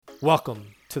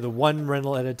Welcome to the One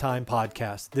Rental at a Time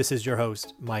podcast. This is your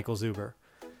host, Michael Zuber.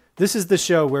 This is the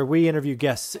show where we interview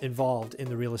guests involved in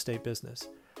the real estate business,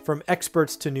 from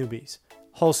experts to newbies,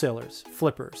 wholesalers,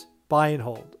 flippers, buy and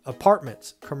hold,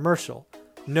 apartments, commercial,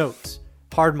 notes,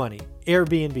 hard money,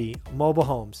 Airbnb, mobile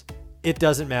homes. It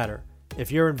doesn't matter.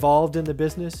 If you're involved in the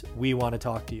business, we want to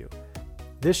talk to you.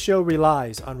 This show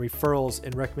relies on referrals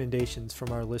and recommendations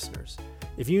from our listeners.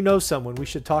 If you know someone we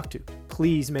should talk to,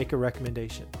 please make a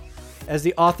recommendation. As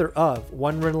the author of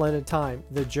One Rental at a Time,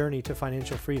 The Journey to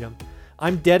Financial Freedom,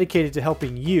 I'm dedicated to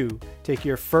helping you take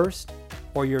your first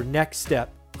or your next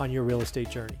step on your real estate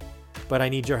journey. But I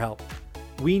need your help.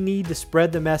 We need to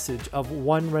spread the message of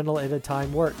One Rental at a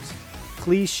Time works.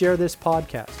 Please share this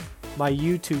podcast, my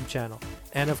YouTube channel,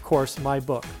 and of course my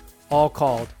book, all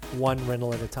called One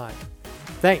Rental at a Time.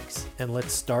 Thanks, and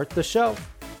let's start the show.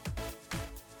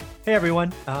 Hey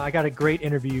everyone, I got a great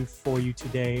interview for you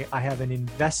today. I have an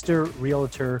investor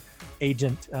realtor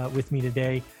agent with me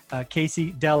today,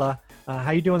 Casey Della. How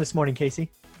you doing this morning,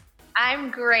 Casey? I'm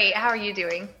great. How are you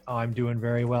doing? Oh, I'm doing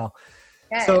very well.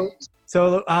 Good.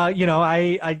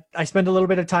 I spend a little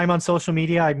bit of time on social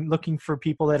media. I'm looking for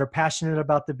people that are passionate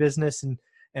about the business and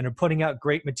are putting out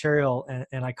great material.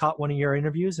 And I caught one of your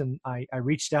interviews and I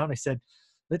reached out and I said,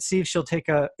 let's see if she'll take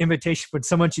an invitation with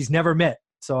someone she's never met.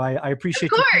 So I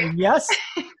appreciate you saying yes.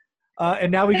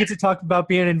 And now we get to talk about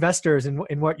being investors and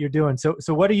what you're doing. So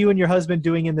what are you and your husband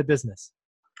doing in the business?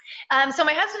 So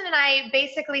my husband and I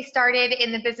basically started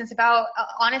in the business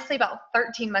honestly about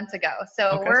 13 months ago. So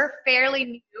Okay. We're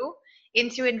fairly new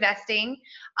into investing.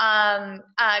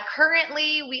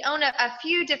 Currently we own a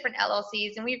few different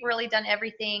LLCs and we've really done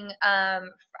everything. I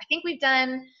think we've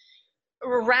done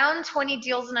around 20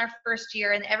 deals in our first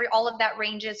year, and all of that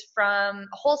ranges from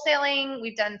wholesaling.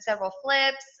 We've done several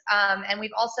flips, and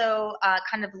we've also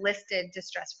kind of listed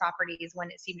distressed properties when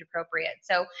it seemed appropriate.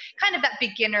 So kind of that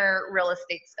beginner real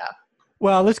estate stuff.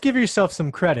 Well, let's give yourself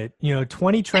some credit.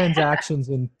 20 transactions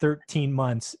in 13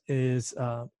 months is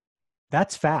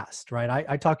that's fast, right?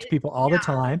 I talk to people all the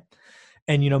time,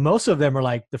 and most of them are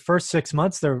like the first 6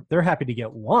 months they're happy to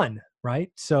get one,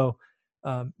 right? So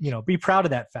be proud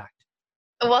of that fact.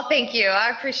 Well, thank you. I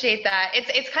appreciate that.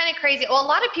 It's kind of crazy. Well, a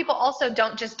lot of people also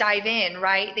don't just dive in,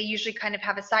 right? They usually kind of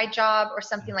have a side job or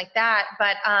something like that.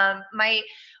 But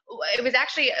it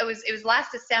was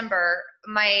last December.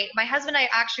 My husband and I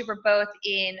actually were both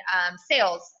in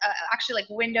sales, actually like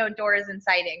window, doors, and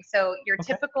siding. So your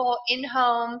typical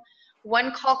in-home,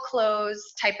 one-call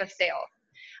close type of sale.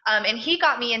 And he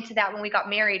got me into that when we got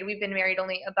married. We've been married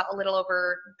only about a little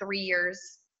over 3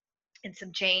 years and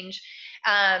some change.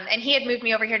 And he had moved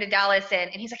me over here to Dallas and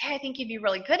he's like, hey, I think you'd be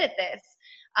really good at this.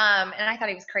 And I thought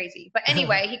he was crazy. But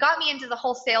anyway, he got me into the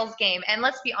whole sales game. And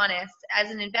let's be honest,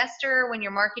 as an investor, when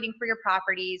you're marketing for your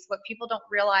properties, what people don't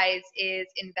realize is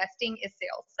investing is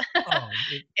sales.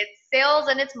 It's sales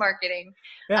and it's marketing.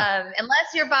 Yeah.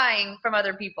 Unless you're buying from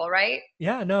other people, right?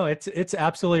 Yeah, no, it's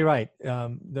absolutely right.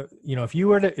 If you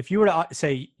were to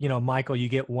say, Michael, you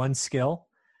get one skill,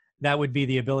 that would be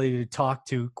the ability to talk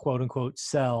to quote unquote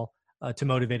sell to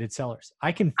motivated sellers.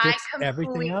 I can fix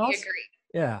everything else. Agree.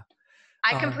 Yeah.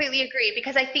 I completely agree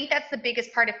because I think that's the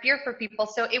biggest part of fear for people.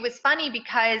 So it was funny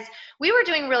because we were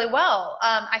doing really well.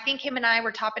 I think him and I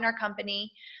were top in our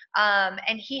company,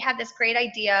 and he had this great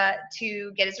idea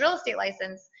to get his real estate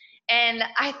license. And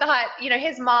I thought,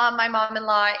 his mom, my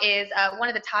mom-in-law, is one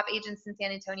of the top agents in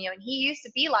San Antonio, and he used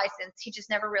to be licensed. He just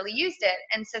never really used it.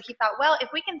 And so he thought, well, if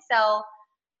we can sell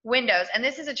windows, and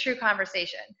this is a true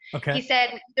conversation. Okay. He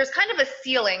said there's kind of a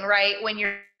ceiling, right? When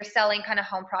you're selling kind of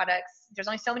home products, there's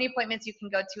only so many appointments you can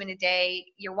go to in a day.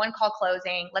 You're one call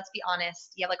closing. Let's be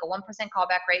honest. You have like a 1%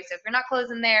 callback rate. So if you're not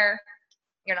closing there,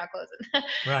 you're not closing.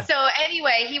 Right. So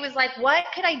anyway, he was like, what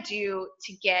could I do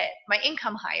to get my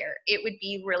income higher? It would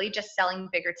be really just selling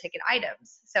bigger ticket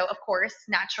items. So of course,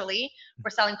 naturally, we're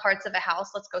selling parts of a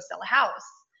house. Let's go sell a house.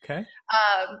 Okay.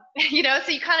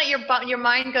 So you kind of, your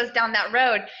mind goes down that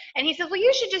road. And he said, well,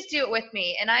 you should just do it with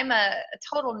me. And I'm a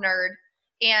total nerd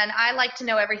and I like to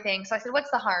know everything. So I said, what's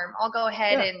the harm? I'll go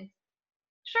ahead and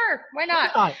sure, why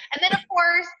not? And then of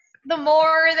course, the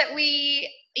more that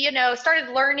we,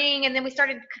 started learning and then we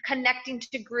started connecting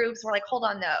to groups, we're like, hold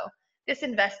on, no, this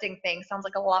investing thing sounds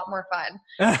like a lot more fun.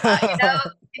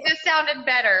 It just sounded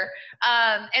better.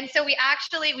 And so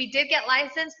we did get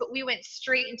licensed, but we went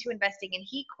straight into investing and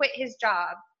he quit his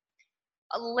job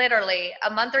literally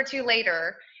a month or two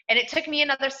later. And it took me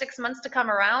another 6 months to come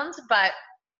around, but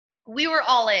we were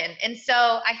all in. And so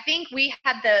I think we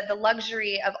had the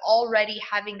luxury of already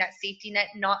having that safety net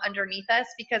not underneath us,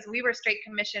 because we were straight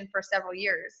commission for several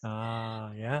years.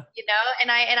 Yeah. You know,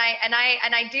 and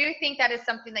I do think that is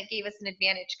something that gave us an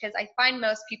advantage, because I find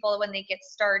most people when they get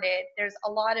started, there's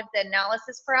a lot of the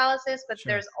analysis paralysis, but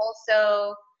Sure. there's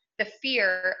also the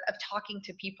fear of talking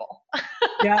to people.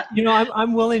 Yeah.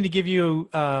 I'm willing to give you,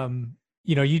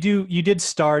 you did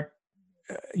start,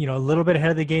 a little bit ahead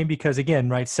of the game, because again,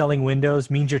 right, selling windows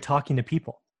means you're talking to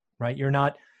people, right? You're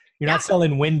not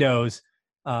selling windows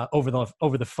over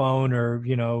the phone, or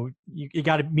you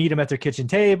got to meet them at their kitchen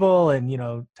table and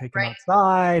take them Right.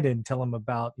 outside and tell them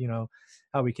about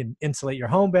how we can insulate your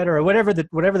home better, or whatever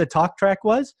the talk track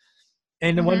was,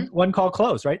 and then one call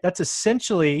close, right? That's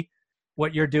essentially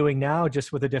what you're doing now,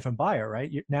 just with a different buyer,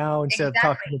 right? Now, instead of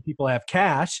talking to people that have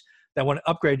cash that want to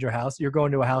upgrade your house, you're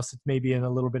going to a house that's maybe in a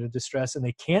little bit of distress and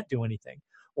they can't do anything,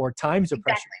 or times of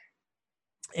pressure.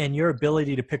 And your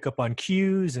ability to pick up on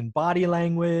cues and body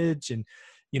language, and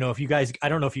if you guys, I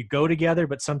don't know if you go together,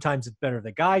 but sometimes it's better if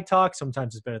the guy talks,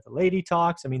 sometimes it's better if the lady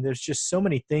talks. I mean, there's just so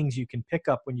many things you can pick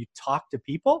up when you talk to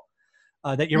people,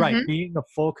 that you're right. Being a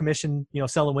full commission,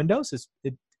 selling windows,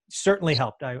 it certainly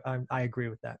helped. I agree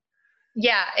with that.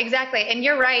 Yeah, exactly. And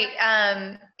you're right.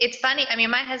 It's funny. I mean,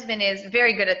 my husband is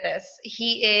very good at this.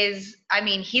 He's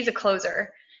a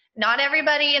closer. Not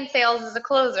everybody in sales is a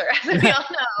closer, as we all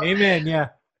know. Amen. Yeah.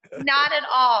 Not at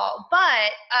all.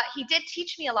 But he did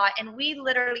teach me a lot. And we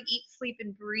literally eat, sleep,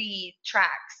 and breathe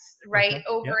tracks, right? Okay.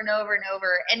 Over and over and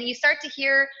over. And you start to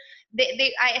hear,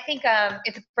 I think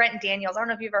it's Brent Daniels. I don't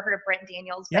know if you've ever heard of Brent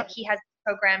Daniels, but he has a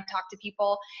program, Talk to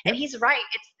People. And he's right.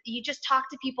 You just talk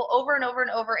to people over and over and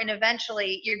over, and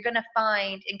eventually you're going to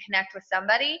find and connect with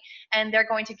somebody, and they're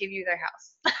going to give you their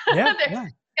house. Yeah. It's going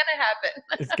to happen.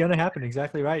 It's going to happen.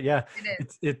 Exactly right. Yeah.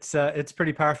 It is. It's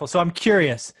pretty powerful. So I'm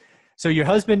curious. So your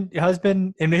husband,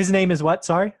 and his name is what?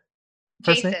 Sorry?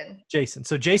 Jason.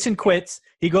 So Jason quits.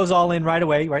 He goes all in right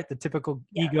away, right? The typical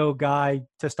ego guy,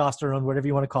 testosterone, whatever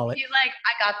you want to call it. He's like,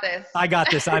 I got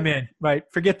this. I'm in, right?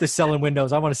 Forget this selling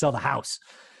windows. I want to sell the house.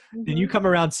 Then you come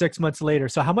around 6 months later.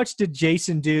 So how much did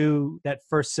Jason do that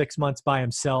first 6 months by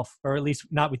himself, or at least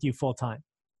not with you full time?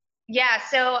 Yeah.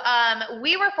 So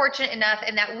we were fortunate enough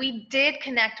in that we did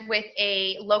connect with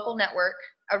a local network,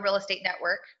 a real estate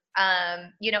network.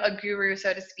 A guru,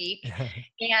 so to speak.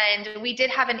 And we did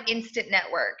have an instant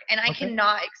network, and I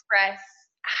cannot express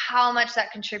how much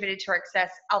that contributed to our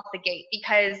success out the gate,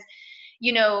 because,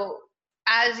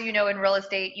 as you know, in real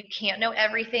estate, you can't know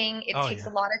everything. It takes a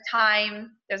lot of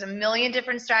time. There's a million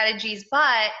different strategies,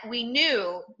 but we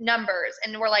knew numbers,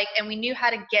 and we knew how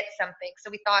to get something.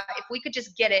 So we thought, if we could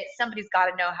just get it, somebody's got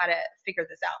to know how to figure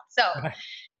this out. So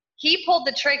he pulled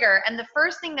the trigger, and the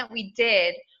first thing that we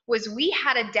did was we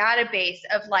had a database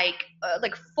of like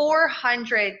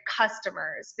 400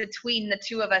 customers between the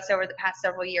two of us over the past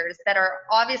several years that are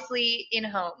obviously in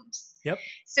homes. Yep.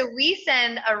 So we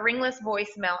send a ringless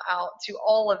voicemail out to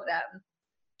all of them,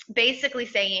 basically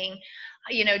saying,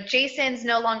 Jason's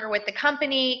no longer with the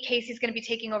company. Casey's going to be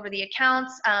taking over the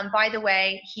accounts. By the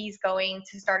way, he's going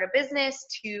to start a business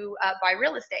to buy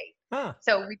real estate.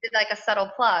 So we did like a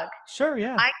subtle plug. Sure,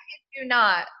 yeah. I kid you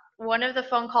not. One of the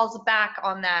phone calls back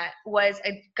on that was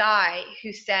a guy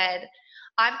who said,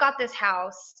 I've got this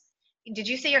house. Did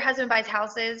you say your husband buys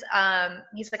houses?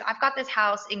 He's like, I've got this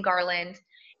house in Garland.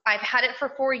 I've had it for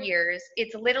 4 years.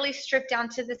 It's literally stripped down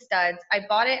to the studs. I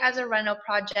bought it as a rental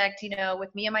project, with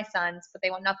me and my sons, but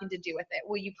they want nothing to do with it.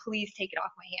 Will you please take it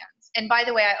off my hands? And by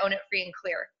the way, I own it free and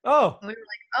clear. Oh. And we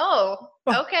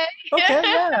were like, okay. Okay,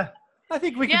 yeah. I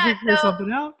think we can figure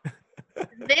something out.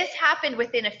 This happened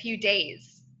within a few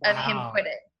days of him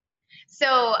quitting.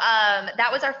 So that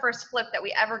was our first flip that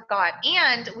we ever got.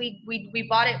 And we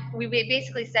bought it. We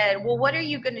basically said, well, what are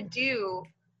you going to do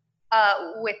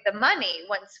with the money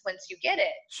once you get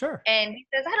it? Sure. And he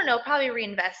says, I don't know, probably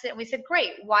reinvest it. And we said,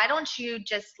 great. Why don't you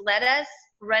just let us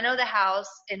reno the house,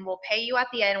 and we'll pay you at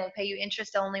the end. We'll pay you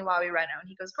interest only while we reno. And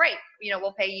he goes, great.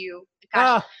 We'll pay you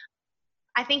cash.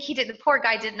 I think the poor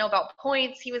guy didn't know about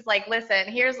points. He was like, listen,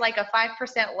 here's like a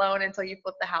 5% loan until you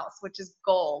flip the house, which is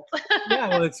gold.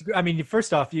 Yeah. Well,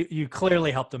 first off, you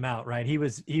clearly helped him out, right? He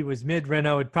was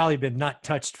mid-reno, had probably been not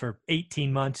touched for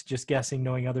 18 months, just guessing,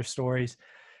 knowing other stories.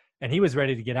 And he was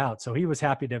ready to get out. So he was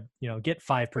happy to, get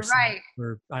 5%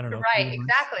 for, I don't know. Right,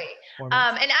 exactly.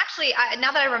 And actually,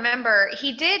 now that I remember,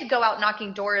 he did go out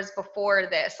knocking doors before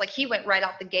this. Like, he went right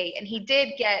out the gate, and he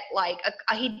did get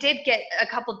a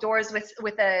couple doors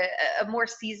with a more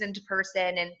seasoned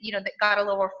person, and, that got a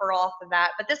little referral off of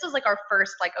that. But this was like our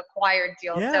first like acquired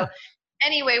deal. Yeah. So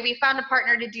anyway, we found a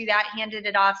partner to do that, handed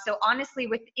it off. So honestly,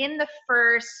 within the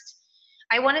first,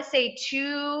 I want to say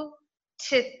 2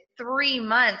 to 3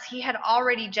 months, he had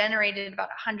already generated about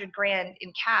 $100,000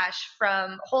 in cash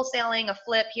from wholesaling, a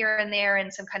flip here and there,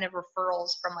 and some kind of referrals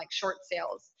from like short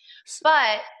sales.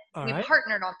 But we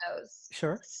partnered on those.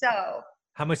 Sure. So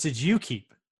how much did you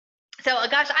keep? So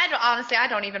gosh, I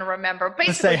don't even remember. Basically,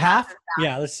 let's say half.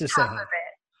 Yeah, let's just say half. Of it.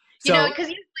 You know, because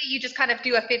usually you just kind of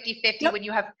do a 50-50 when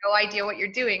you have no idea what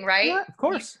you're doing, right? Yeah, of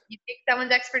course. You take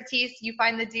someone's expertise, you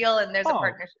find the deal, and there's a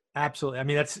partnership. Absolutely. I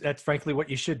mean, that's frankly what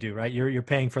you should do, right? You're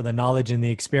paying for the knowledge and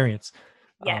the experience.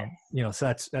 Yes. You know,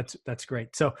 so that's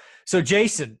great. So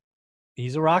Jason,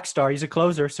 he's a rock star. He's a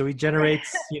closer, so he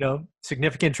generates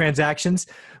significant transactions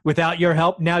without your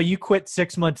help. Now you quit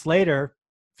 6 months later.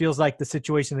 Feels like the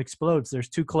situation explodes. There's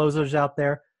 2 closers out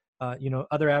there.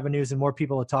 Other avenues and more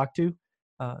people to talk to.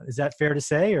 Is that fair to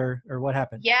say, or what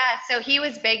happened? Yeah. So he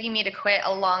was begging me to quit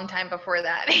a long time before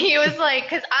that. He was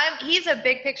like, he's a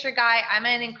big picture guy. I'm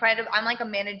like a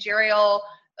managerial,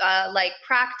 like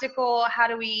practical, how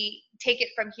do we take it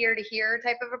from here to here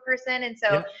type of a person. And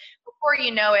so before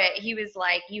you know it, he was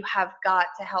like, you have got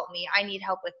to help me. I need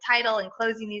help with title and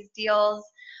closing these deals.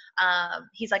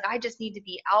 He's like, I just need to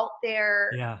be out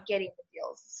there getting the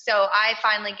deals. So I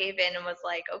finally gave in and was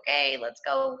like, okay, let's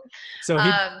go. So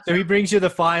he brings you the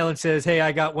file and says, hey,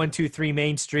 I got 123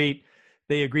 Main Street.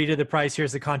 They agree to the price.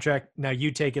 Here's the contract. Now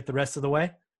you take it the rest of the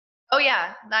way. Oh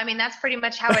yeah. I mean, that's pretty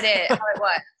much how it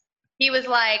was. He was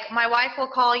like, my wife will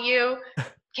call you.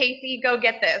 Casey, go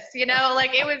get this.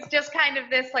 Like it was just kind of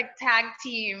this like tag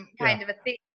team kind of a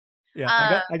thing.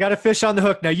 Yeah, I got a fish on the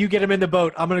hook. Now you get him in the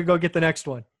boat. I'm going to go get the next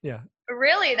one. Yeah.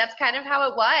 Really, that's kind of how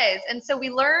it was. And so we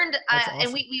learned, awesome.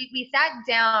 and we sat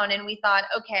down and we thought,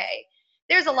 okay,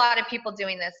 there's a lot of people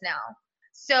doing this now.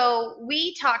 So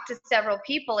we talked to several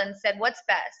people and said, what's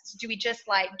best? Do we just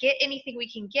like get anything we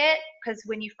can get? Because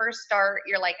when you first start,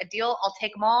 you're like, a deal, I'll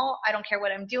take them all. I don't care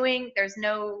what I'm doing. There's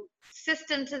no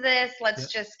system to this.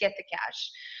 Let's just get the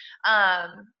cash.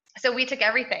 So we took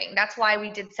everything. That's why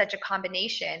we did such a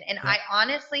combination. And I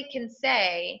honestly can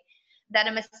say that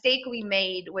a mistake we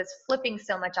made was flipping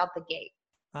so much out the gate.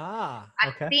 Okay.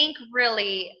 I think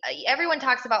really everyone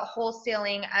talks about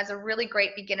wholesaling as a really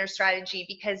great beginner strategy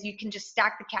because you can just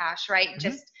stack the cash, right? Mm-hmm.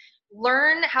 Just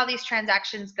learn how these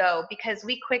transactions go, because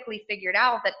we quickly figured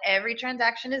out that every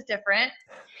transaction is different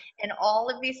and all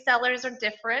of these sellers are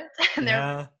different and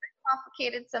they're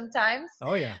complicated sometimes.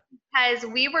 Oh yeah. Because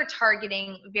we were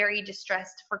targeting very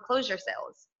distressed foreclosure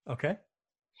sales. Okay.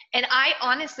 And I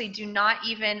honestly do not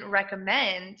even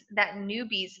recommend that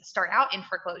newbies start out in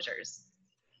foreclosures.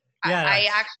 Yeah, I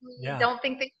actually don't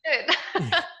think they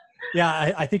should.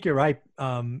 I think you're right.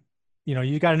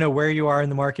 You got to know where you are in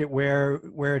the market, where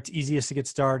it's easiest to get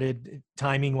started,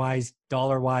 timing wise,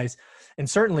 dollar wise. And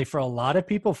certainly for a lot of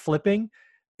people, flipping,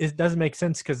 it doesn't make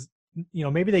sense because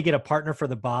maybe they get a partner for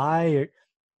the buy,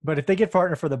 but if they get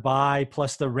partner for the buy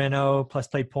plus the reno plus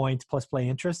play points plus play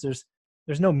interest,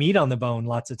 there's no meat on the bone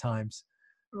lots of times.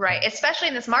 Right. Especially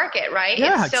in this market, right?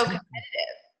 Yeah, it's so competitive.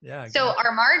 Yeah. Exactly. So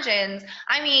our margins,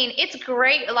 I mean, it's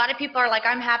great. A lot of people are like,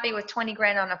 I'm happy with 20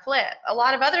 grand on a flip. A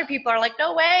lot of other people are like,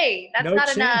 no way, that's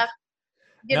not enough,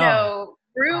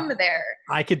 room there.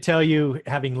 I could tell you,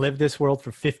 having lived this world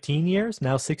for 15 years,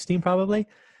 now 16 probably,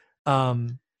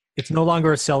 it's no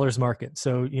longer a seller's market.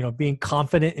 So, being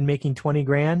confident in making 20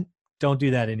 grand, don't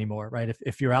do that anymore, right?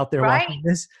 If you're out there watching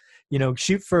this,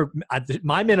 shoot for,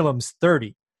 my minimum's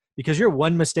 30, because you're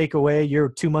one mistake away. You're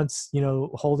 2 months,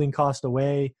 holding cost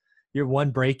away. You're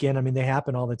one break in. I mean, they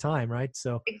happen all the time, right?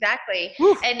 So exactly.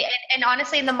 And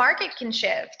honestly, the market can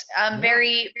shift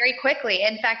very, very quickly.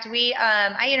 In fact,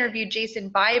 I interviewed Jason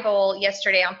Bible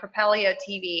yesterday on Propelio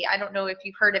TV. I don't know if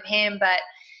you've heard of him, but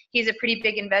he's a pretty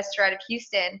big investor out of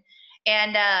Houston.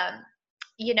 And,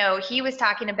 he was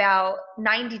talking about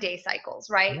 90-day cycles,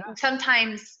 right? Yeah.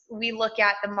 Sometimes we look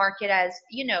at the market as,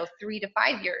 3 to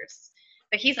 5 years.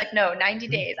 But he's like, no, 90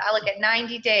 days. I look at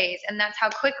 90 days, and that's how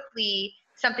quickly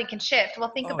something can shift. Well,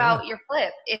 think about your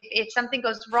flip. If something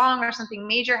goes wrong or something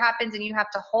major happens and you have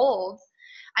to hold,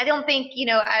 I don't think,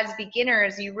 as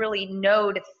beginners, you really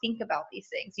know to think about these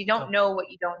things. You don't know what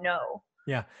you don't know.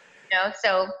 Yeah.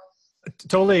 So.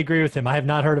 Totally agree with him. I have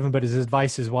not heard of him, but his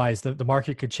advice is wise. The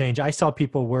market could change. I saw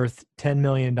people worth $10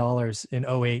 million in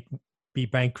 2008 be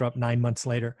bankrupt 9 months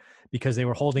later because they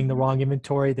were holding the wrong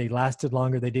inventory. They lasted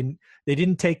longer. They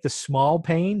didn't take the small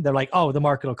pain. They're like, oh, the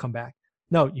market will come back.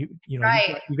 No, you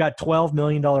got $12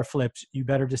 million flips. You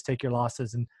better just take your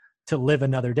losses and to live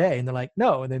another day. And they're like,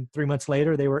 no. And then 3 months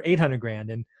later, they were 800 grand.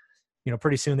 And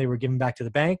pretty soon they were given back to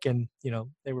the bank, and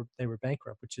they were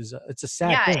bankrupt, which is it's a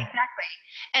sad thing. Exactly.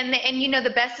 And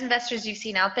the best investors you've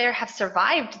seen out there have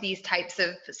survived these types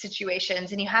of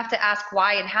situations, and you have to ask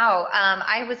why and how.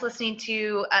 I was listening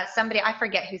to somebody, I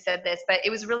forget who said this, but it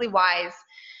was really wise.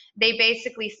 They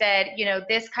basically said,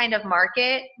 this kind of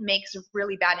market makes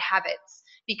really bad habits,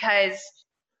 because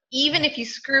even if you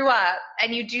screw up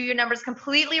and you do your numbers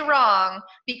completely wrong,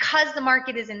 because the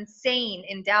market is insane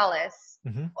in Dallas,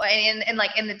 and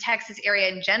like in the Texas area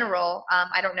in general,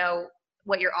 I don't know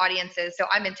what your audience is, so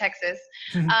I'm in Texas.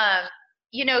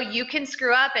 You can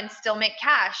screw up and still make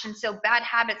cash, and so bad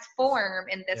habits form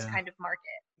in this kind of market.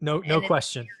 No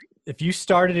question. If you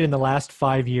started in the last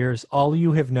 5 years, all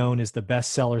you have known is the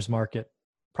best sellers market,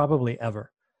 probably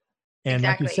ever. And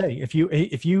exactly. Like you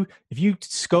say, if you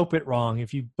scope it wrong,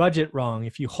 if you budget wrong,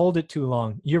 if you hold it too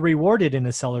long, you're rewarded in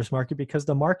a seller's market, because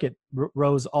the market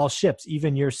rose all ships.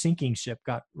 Even your sinking ship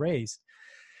got raised.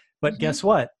 But guess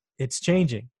what? It's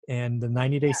changing, and the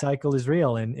 90-day cycle is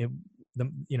real. And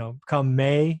come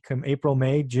April,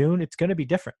 May, June, it's going to be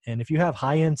different. And if you have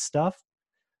high-end stuff,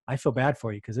 I feel bad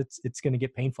for you, because it's going to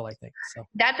get painful, I think. So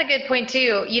that's a good point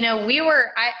too.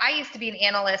 I used to be an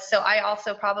analyst, so I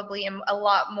also probably am a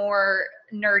lot more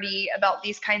nerdy about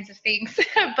these kinds of things.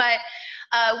 But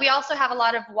we also have a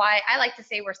lot of why I like to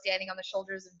say we're standing on the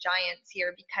shoulders of giants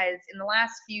here, because in the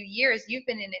last few years, you've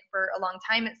been in it for a long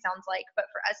time, it sounds like, but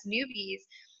for us newbies,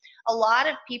 a lot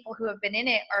of people who have been in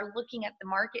it are looking at the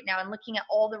market now and looking at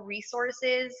all the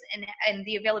resources and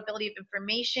the availability of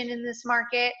information in this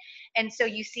market. And so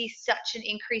you see such an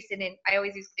increase in I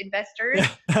always use investors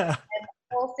and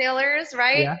wholesalers,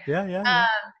 right? Yeah.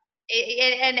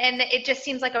 And it just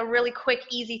seems like a really quick,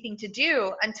 easy thing to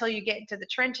do until you get into the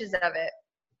trenches of it.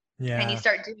 Yeah. And you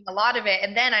start doing a lot of it.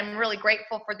 And then I'm really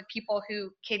grateful for the people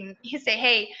who can say,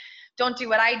 hey, don't do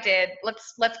what I did.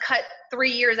 Let's cut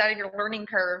 3 years out of your learning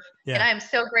curve. Yeah. And I'm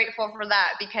so grateful for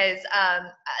that, because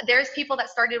there's people that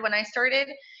started when I started,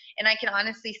 and I can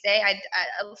honestly say I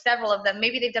several of them,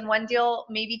 maybe they've done one deal,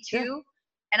 maybe two.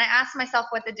 And I asked myself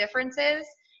what the difference is.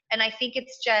 And I think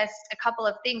it's just a couple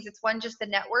of things. It's one, just the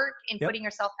network and putting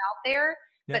yourself out there.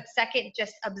 But second,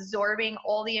 just absorbing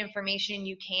all the information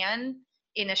you can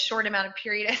in a short amount of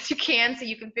period as you can, so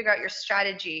you can figure out your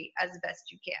strategy as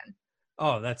best you can.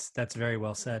 Oh, that's very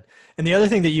well said. And the other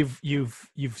thing that you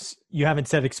haven't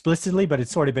said explicitly, but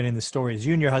it's sort of been in the story, is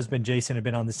you and your husband, Jason, have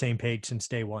been on the same page since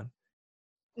day one.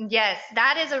 Yes,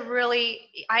 that is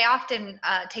I often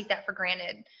take that for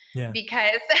granted,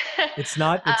 because it's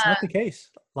not the case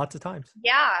lots of times.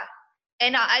 Yeah.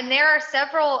 And there are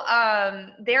several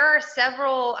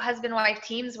husband-wife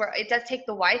teams where it does take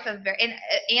the wife and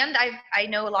I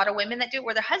know a lot of women that do it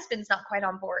where their husband's not quite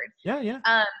on board. Yeah.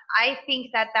 I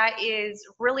think that is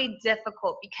really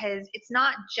difficult, because it's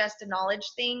not just a knowledge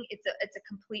thing. It's a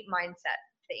complete mindset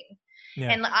thing. Yeah.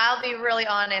 And I'll be really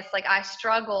honest, like I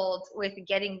struggled with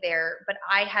getting there, but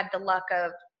I had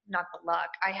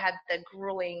I had the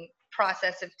grueling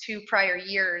process of 2 prior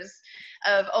years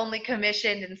of only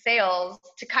commissioned and sales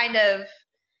to kind of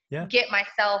get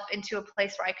myself into a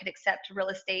place where I could accept real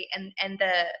estate and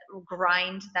the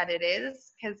grind that it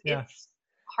is, because it's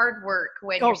hard work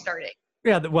when you're starting.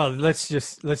 Yeah. Well, let's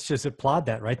just applaud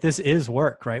that, right? This is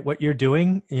work, right? What you're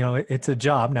doing, it's a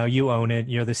job. Now you own it.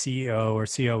 You're the CEO or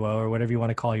COO or whatever you want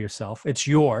to call yourself. It's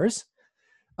yours,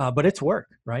 but it's work,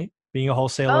 right? Being a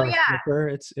wholesaler,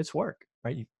 it's work,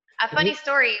 right? A funny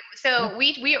story. So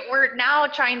we're now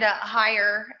trying to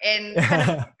hire and kind of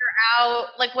figure out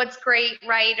like what's great,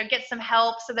 right? Or get some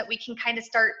help so that we can kind of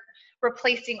start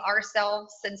replacing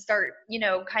ourselves and start,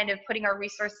 kind of putting our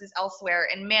resources elsewhere.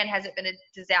 And man, has it been a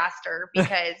disaster,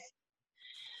 because,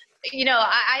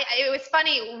 it was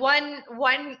funny.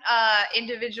 One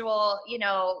individual,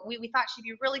 we thought she'd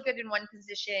be really good in one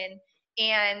position,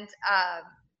 and,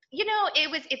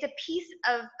 it's a piece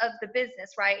of the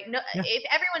business, right? No, if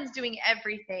everyone's doing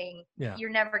everything,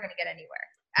 you're never going to get anywhere.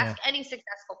 Ask any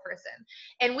successful person.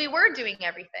 And we were doing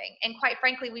everything. And quite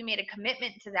frankly, we made a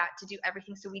commitment to that, to do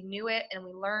everything. So we knew it and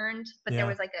we learned, but there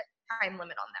was like a time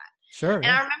limit on that. Sure. And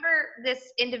I remember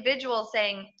this individual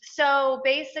saying, so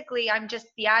basically I'm just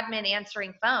the admin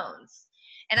answering phones.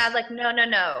 And I was like,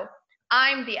 no.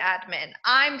 I'm the admin.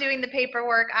 I'm doing the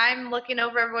paperwork. I'm looking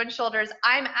over everyone's shoulders.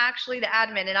 I'm actually the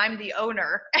admin and I'm the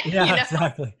owner. Yeah,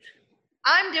 Exactly.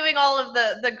 I'm doing all of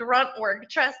the grunt work.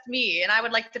 Trust me. And I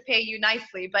would like to pay you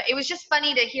nicely. But it was just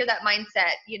funny to hear that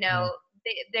mindset.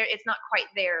 It's not quite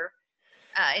there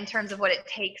in terms of what it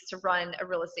takes to run a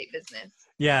real estate business.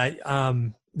 Yeah.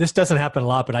 This doesn't happen a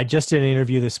lot, but I just did an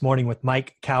interview this morning with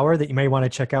Mike Cower that you may want to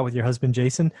check out with your husband,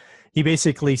 Jason. He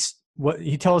basically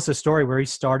he tells us a story where he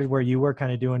started where you were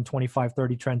kind of doing 25,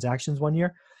 30 transactions one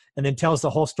year, and then tells the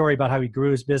whole story about how he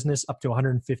grew his business up to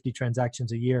 150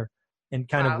 transactions a year and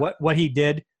kind of Wow. what he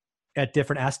did at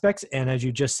different aspects. And as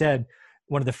you just said,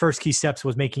 one of the first key steps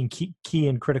was making key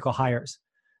and critical hires,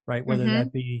 right? Whether Mm-hmm.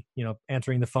 that be,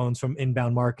 answering the phones from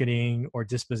inbound marketing or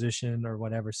disposition or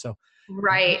whatever. So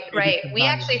Right, maybe right. We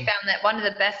actually found that one of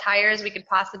the best hires we could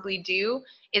possibly do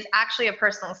is actually a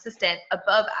personal assistant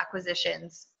above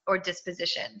acquisitions or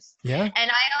dispositions. Yeah.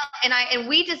 And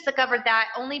we discovered that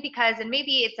only because, and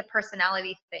maybe it's a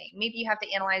personality thing. Maybe you have to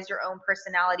analyze your own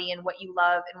personality and what you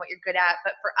love and what you're good at.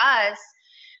 But for us,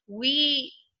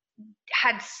 we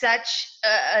had such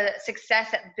a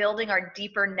success at building our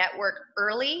deeper network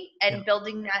early and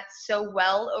building that so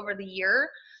well over the year.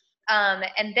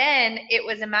 And then it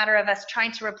was a matter of us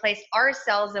trying to replace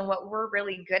ourselves in what we're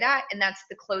really good at, and that's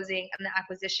the closing and the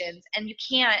acquisitions. And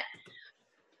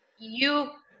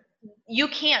you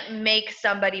can't make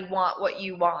somebody want what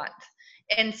you want.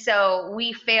 And so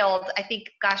we failed. I think,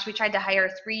 gosh, we tried to hire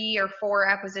 3 or 4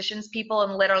 acquisitions people,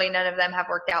 and literally none of them have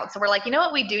worked out. So we're like, you know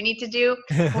what we do need to do?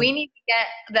 We need to get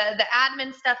the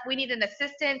admin stuff. We need an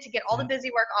assistant to get all the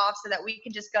busy work off so that we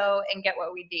can just go and get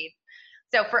what we need.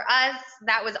 So for us,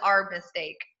 that was our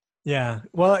mistake. Yeah.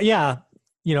 Well, yeah.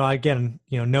 Again,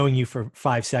 knowing you for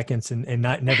 5 seconds and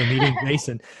never meeting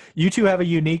Jason, you two have a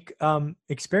unique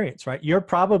experience, right? You're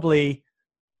probably,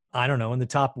 I don't know, in the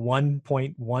top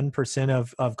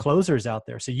 1.1% of closers out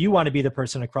there. So you want to be the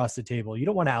person across the table. You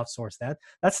don't want to outsource that.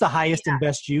 That's the highest and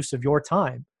best use of your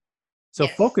time. So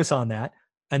focus on that.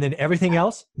 And then everything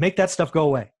else, make that stuff go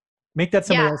away. Make that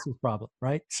somebody else's problem,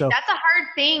 right? So that's a hard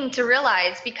thing to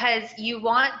realize, because you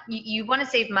want to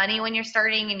save money when you're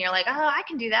starting, and you're like, oh, I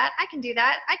can do that. I can do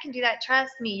that. I can do that.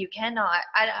 Trust me, you cannot.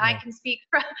 I can speak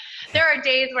from, there are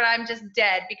days when I'm just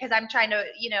dead because I'm trying to,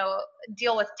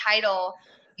 deal with title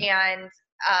and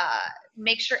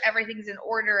make sure everything's in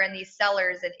order and these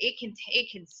sellers, and it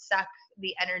can suck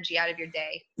the energy out of your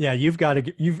day. Yeah,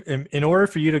 in order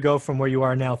for you to go from where you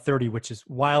are now 30, which is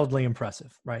wildly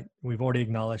impressive, right? We've already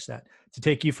acknowledged that. To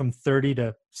take you from 30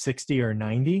 to 60 or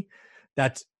 90,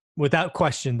 that's without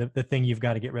question the thing you've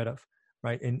got to get rid of,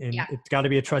 right? And it's got to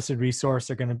be a trusted resource.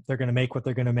 They're gonna make what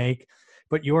they're gonna make,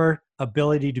 but your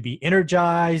ability to be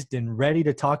energized and ready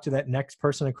to talk to that next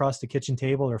person across the kitchen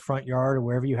table or front yard or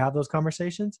wherever you have those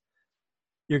conversations,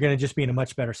 you're going to just be in a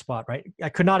much better spot, right? I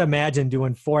could not imagine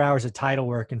doing 4 hours of title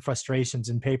work and frustrations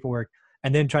and paperwork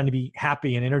and then trying to be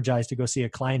happy and energized to go see a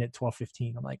client at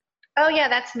 12:15. I'm like, oh yeah,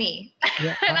 that's me.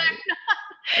 Yeah, and I'm not.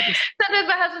 Sometimes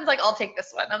my husband's like, I'll take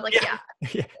this one. I'm like,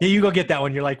 yeah, you go get that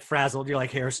one. You're like frazzled. You're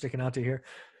like hair sticking out to here.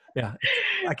 Yeah,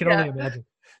 I can only imagine.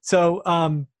 So,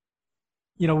 I'm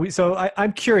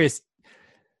curious.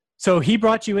 So he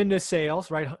brought you into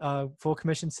sales, right? Full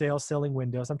commission sales, selling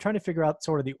windows. I'm trying to figure out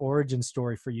sort of the origin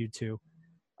story for you two.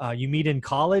 You meet in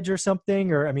college or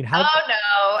something, or I mean, how?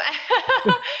 Oh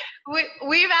no,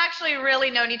 we've actually really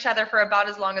known each other for about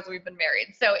as long as we've been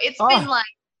married. So it's been like.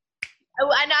 Oh,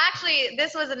 and actually,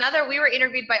 this was another. We were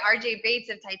interviewed by RJ Bates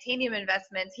of Titanium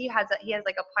Investments. He has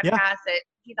like a podcast that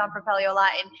he's on Propelio a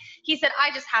lot, and he said, "I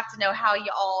just have to know how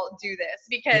you all do this,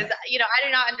 because I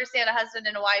do not understand a husband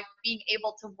and a wife being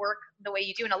able to work the way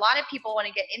you do." And a lot of people want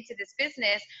to get into this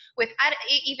business with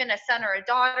even a son or a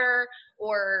daughter,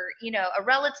 or a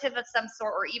relative of some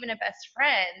sort, or even a best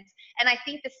friend. And I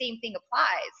think the same thing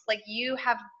applies. Like, you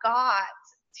have got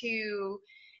to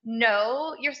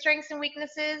know your strengths and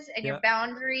weaknesses and your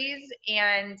boundaries,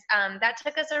 and that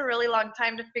took us a really long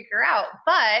time to figure out,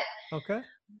 but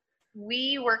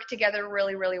we work together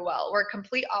really, really well. We're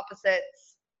complete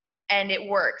opposites, and it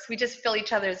works. We just fill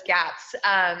each other's gaps.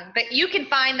 But you can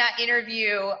find that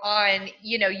interview on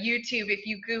YouTube if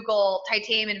you Google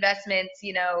Titanium Investments,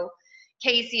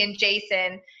 Casey and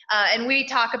Jason, and we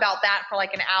talk about that for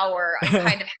like an hour.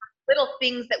 Kind of little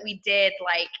things that we did,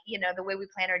 like, the way we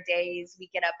plan our days. We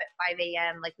get up at 5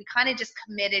 a.m. Like, we kind of just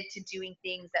committed to doing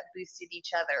things that boosted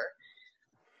each other.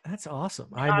 That's awesome.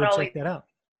 I would check that out.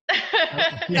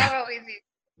 Not always easy.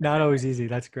 Not always easy.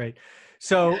 That's great.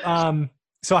 So,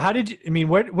 how did you,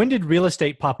 when did real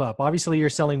estate pop up? Obviously you're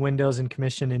selling windows and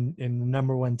commission in the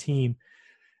number one team.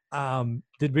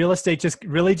 Did real estate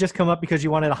just come up because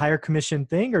you wanted a higher commission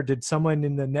thing, or did someone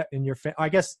in your I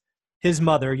guess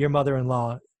your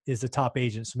mother-in-law is the top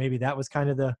agent, so maybe that was kind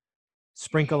of the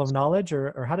sprinkle of knowledge,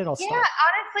 or how did it all start? Yeah,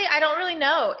 honestly, I don't really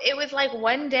know. It was like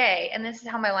one day, and this is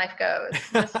how my life goes.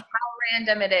 This is how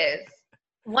random it is.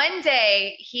 One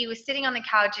day, he was sitting on the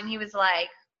couch, and he was like,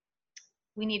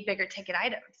 we need bigger ticket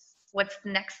items. What's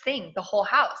the next thing? The whole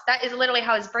house. That is literally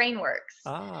how his brain works.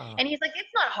 And he's like, it's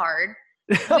not hard.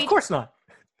 Of course not.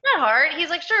 not hard. He's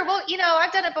like, sure. Well,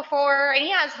 I've done it before, and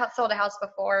he has sold a house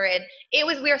before, and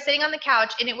we were sitting on the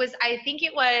couch, and I think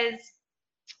it was,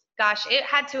 gosh, it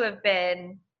had to have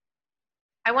been,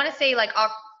 I want to say like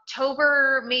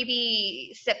October,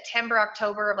 maybe September,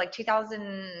 October of like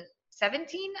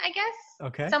 2017, I guess.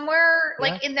 Okay. Somewhere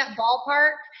like in that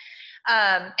ballpark.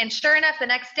 And sure enough, the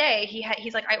next day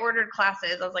he's like, I ordered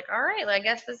classes. I was like, all right, I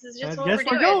guess this is just what we're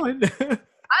doing. Going.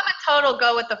 I'm a total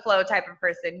go with the flow type of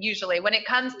person usually when it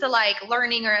comes to like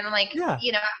learning and like, at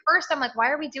first I'm like, why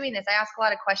are we doing this? I ask a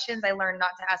lot of questions. I learned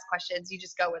not to ask questions. You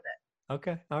just go with it.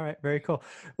 Okay. All right. Very cool.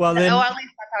 Well, then. At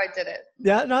least that's how I did it.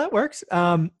 Yeah, no, that works.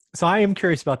 So I am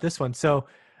curious about this one. So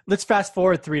let's fast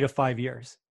forward 3 to 5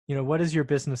 years. What does your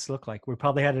business look like? We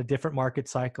probably had a different market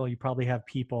cycle. You probably have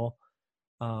people.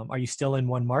 Are you still in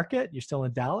one market? You're still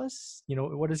in Dallas?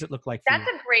 What does it look like for you?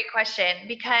 That's a great question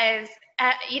because,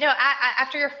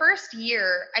 after your first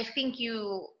year, I think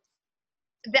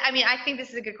I think this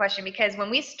is a good question because when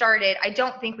we started, I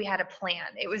don't think we had a plan.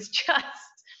 It was just,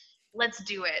 let's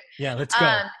do it. Yeah, let's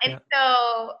go.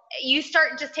 So you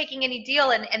start just taking any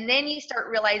deal and then you start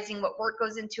realizing what work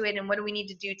goes into it and what do we need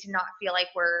to do to not feel like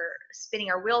we're spinning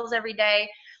our wheels every day.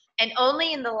 And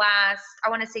only in the last, I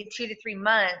want to say 2 to 3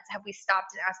 months have we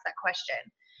stopped and asked that question.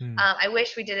 I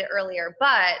wish we did it earlier,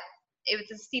 but it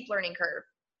was a steep learning curve.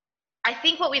 I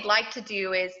think what we'd like to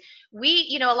do is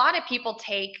a lot of people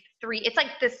take 3, it's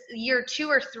like this year 2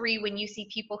 or 3 when you see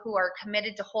people who are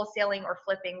committed to wholesaling or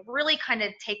flipping really kind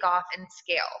of take off and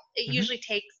scale. It usually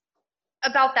takes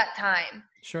about that time.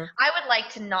 Sure. I would like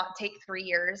to not take 3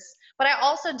 years, but I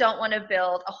also don't want to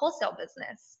build a wholesale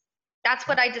business. That's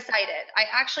what I decided. I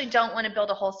actually don't want to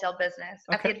build a wholesale business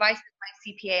at the advice of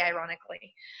my CPA,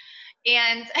 ironically.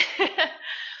 And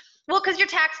well, because your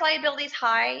tax liability is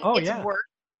high. It's work.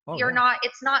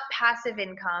 It's not passive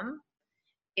income.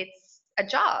 It's a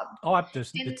job.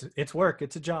 It's work.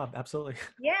 It's a job. Absolutely.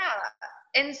 Yeah.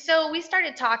 And so we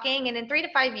started talking, and in 3 to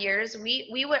 5 years,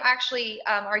 we would actually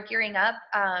are gearing up.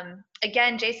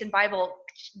 Again, Jason Bible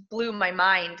blew my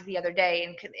mind the other day,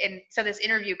 and so this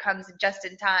interview comes just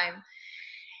in time.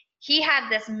 He had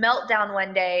this meltdown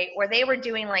one day where they were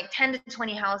doing like 10 to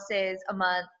 20 houses a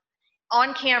month.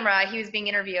 On camera, he was being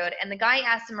interviewed, and the guy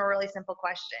asked him a really simple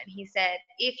question. He said,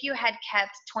 if you had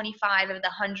kept 25 of the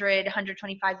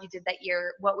 125 you did that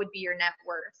year, what would be your net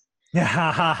worth?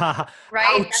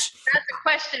 Right? That's a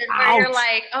question where you're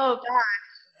like, oh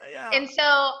God. Yeah. And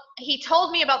so he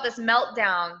told me about this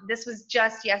meltdown. This was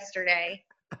just yesterday.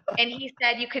 And he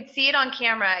said you could see it on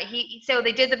camera. So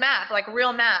they did the math, like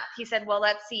real math. He said, well,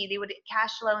 let's see. They would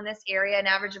cash flow in this area and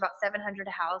average about $700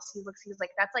 a house. He was like,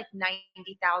 that's like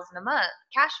 $90,000 a month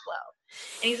cash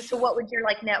flow. And he said, so what would your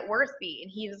like net worth be?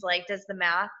 And he was like, does the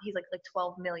math? He's like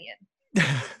 12 million.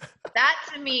 That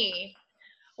to me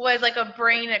was like a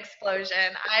brain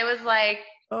explosion. I was like,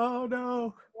 oh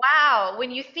no. Wow.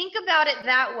 When you think about it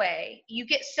that way, you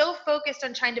get so focused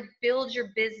on trying to build your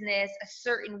business a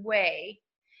certain way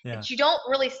that you don't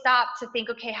really stop to think,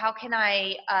 okay, how can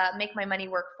I make my money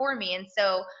work for me? And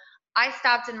so I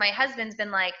stopped, and my husband's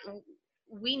been like,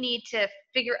 we need to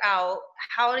figure out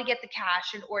how to get the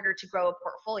cash in order to grow a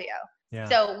portfolio. Yeah.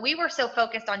 So we were so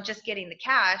focused on just getting the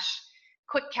cash,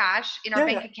 quick cash in our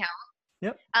bank account.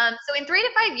 Yep. So in 3 to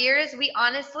 5 years, we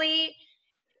honestly,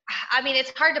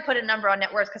 it's hard to put a number on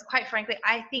net worth because quite frankly,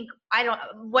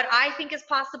 what I think is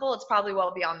possible, it's probably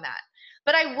well beyond that.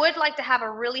 But I would like to have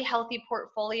a really healthy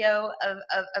portfolio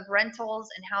of rentals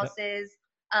and houses,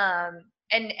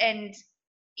 and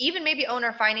even maybe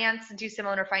owner finance, do some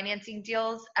owner financing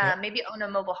deals, maybe own a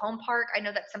mobile home park. I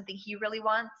know that's something he really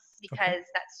wants because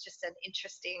that's just an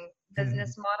interesting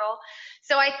business model.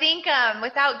 So I think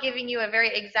without giving you a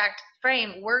very exact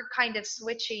frame, we're kind of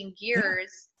switching gears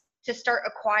to start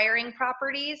acquiring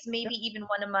properties, maybe even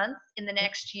one a month in the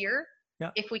next year.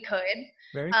 If we could.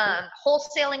 Very cool.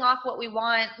 Wholesaling off what we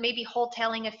want, maybe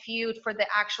wholetailing a few for the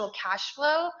actual cash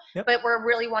flow, but we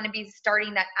really want to be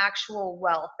starting that actual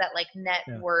wealth, that like net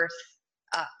worth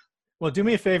up. Well, do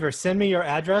me a favor, send me your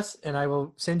address and I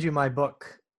will send you my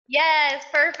book. Yes,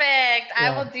 perfect.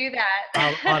 I will do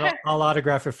that. I'll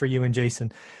autograph it for you and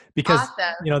Jason, because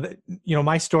awesome.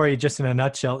 My story just in a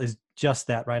nutshell is just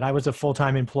that, right? I was a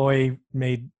full-time employee,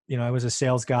 I was a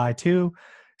sales guy too.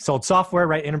 Sold software,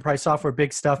 right? Enterprise software,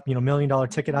 big stuff, $1 million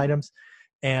ticket items.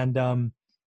 And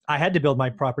I had to build my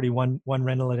property one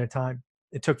rental at a time.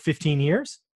 It took 15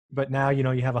 years, but now, you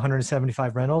have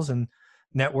 175 rentals and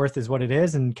net worth is what it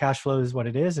is and cash flow is what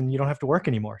it is. And you don't have to work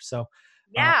anymore. So,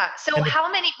 So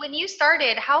how many, when you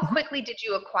started, how quickly did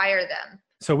you acquire them?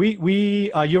 So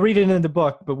we you'll read it in the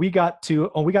book, but we got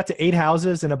to 8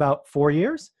 houses in about 4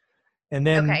 years. And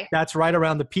then Okay. that's right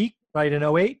around the peak, right in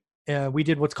 '08. We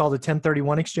did what's called a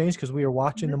 1031 exchange because we were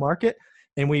watching the market,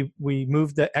 and we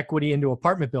moved the equity into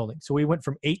apartment buildings. So we went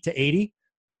from 8 to 80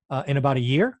 in about a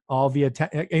year, all via,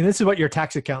 and this is what your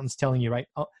tax accountant's telling you, right?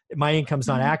 My income's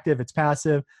not active, it's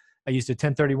passive. I used a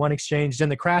 1031 exchange. Then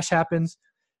the crash happens.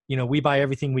 We buy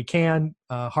everything we can,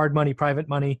 hard money, private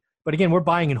money. But again, we're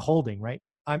buying and holding, right?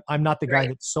 I'm not the guy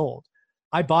that sold.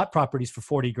 I bought properties for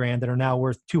 40 grand that are now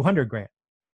worth 200 grand,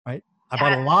 right? I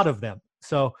bought a lot of them.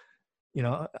 So,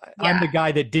 I'm the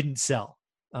guy that didn't sell.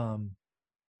 And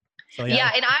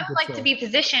I would like to be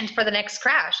positioned for the next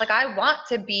crash. Like, I want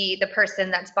to be the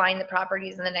person that's buying the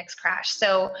properties in the next crash.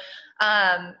 So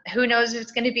who knows if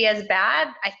it's going to be as bad.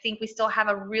 I think we still have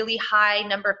a really high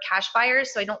number of cash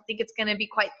buyers, so I don't think it's going to be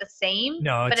quite the same.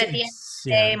 No, but at the end of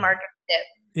the day, market dip.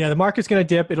 Yeah, the market's going to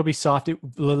dip. It'll be soft.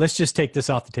 Let's just take this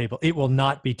off the table. It will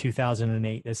not be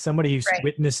 2008. As somebody who's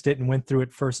witnessed it and went through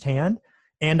it firsthand,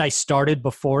 and I started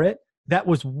before it, that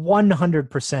was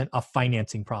 100% a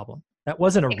financing problem. That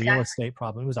wasn't a real estate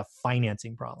problem. It was a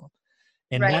financing problem.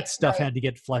 And that stuff had to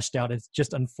get flushed out. It's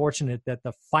just unfortunate that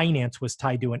the finance was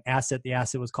tied to an asset. The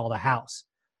asset was called a house.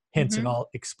 Hence, it all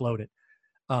exploded.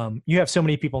 You have so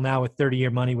many people now with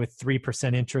 30-year money with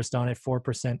 3% interest on it,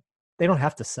 4%. They don't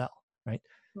have to sell, right?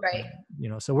 Right.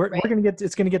 So we're going to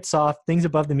it's going to get soft. Things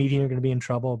above the median are going to be in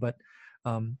trouble. But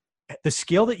the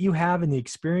skill that you have and the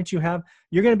experience you have,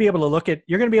 you're going to be able to look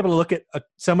at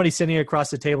somebody sitting across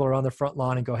the table or on the front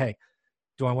lawn and go, hey,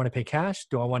 do I want to pay cash?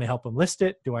 Do I want to help them list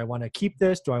it? Do I want to keep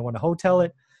this? Do I want to hotel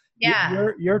it? Yeah.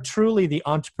 You're truly the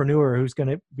entrepreneur who's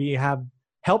going to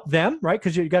help them, right?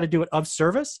 Because you got to do it of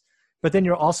service, but then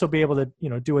you'll also be able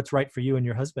to, do what's right for you and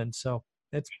your husband. So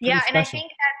it's pretty special. And I think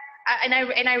that,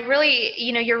 and I really,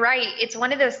 you're right. It's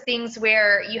one of those things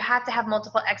where you have to have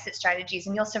multiple exit strategies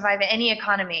and you'll survive any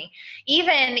economy.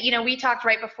 Even, we talked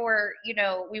right before,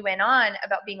 we went on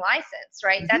about being licensed,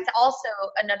 right? That's also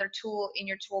another tool in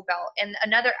your tool belt. And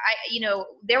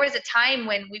there was a time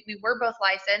when we were both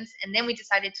licensed and then we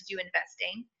decided to do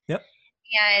investing. Yep.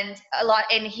 And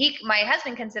my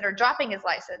husband considered dropping his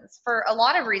license for a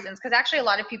lot of reasons, because actually a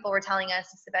lot of people were telling us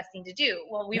it's the best thing to do.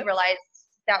 Well, we realized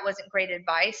that wasn't great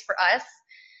advice for us,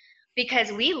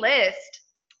 because we list,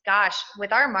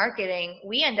 with our marketing,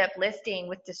 we end up listing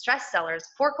with distressed sellers,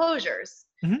 foreclosures.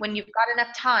 When you've got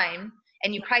enough time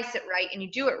and you price it right and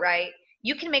you do it right,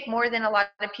 you can make more than a lot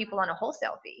of people on a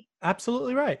wholesale fee.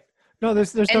 Absolutely right. No,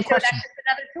 there's no question. That's just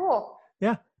another tool.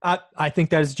 Yeah. I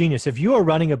think that is genius. If you are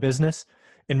running a business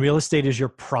and real estate is your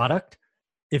product,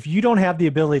 if you don't have the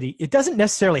ability, it doesn't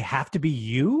necessarily have to be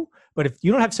you, but if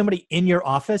you don't have somebody in your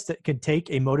office that can take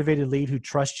a motivated lead who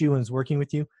trusts you and is working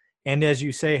with you, and as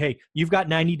you say, hey, you've got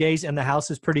 90 days and the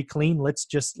house is pretty clean, let's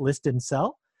just list and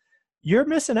sell, you're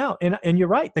missing out. And you're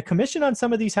right. The commission on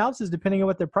some of these houses, depending on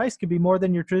what their price, could be more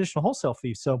than your traditional wholesale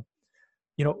fee. So,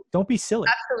 don't be silly.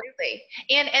 Absolutely.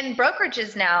 And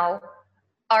brokerages now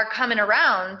are coming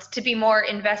around to be more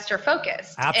investor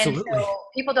focused. Absolutely. And so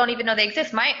people don't even know they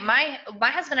exist. My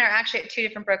husband and I are actually at two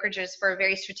different brokerages for a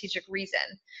very strategic reason.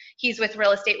 He's with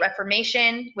Real Estate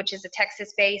Reformation, which is a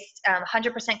Texas-based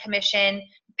 100% commission,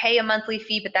 pay a monthly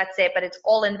fee, but that's it. But it's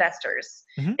all investors.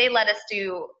 They let us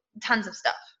do tons of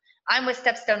stuff. I'm with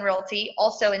Stepstone Realty,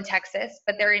 also in Texas,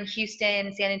 but they're in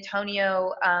Houston, San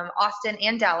Antonio, Austin,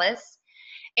 and Dallas.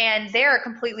 And they're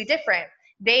completely different.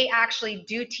 They actually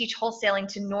do teach wholesaling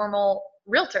to normal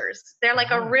realtors. They're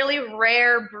like a really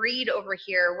rare breed over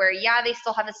here where, they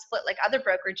still have a split like other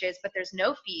brokerages, but there's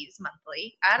no fees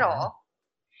monthly at all.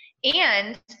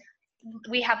 And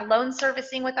we have loan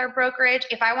servicing with our brokerage.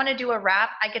 If I want to do a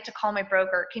wrap, I get to call my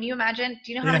broker. Can you imagine?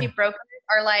 Do you know how many brokers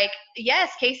are like,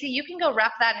 yes, Casey, you can go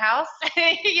wrap that house?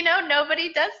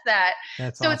 Nobody does that.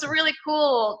 That's awesome. It's really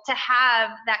cool to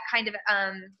have that kind of,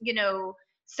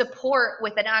 support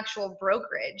with an actual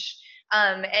brokerage.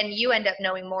 And you end up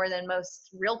knowing more than most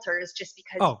realtors just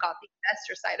because you've got the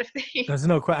investor side of things. There's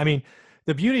no question. I mean,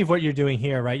 the beauty of what you're doing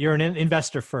here, right? You're an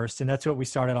investor first, and that's what we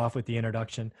started off with the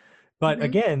introduction. But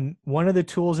again, one of the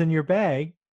tools in your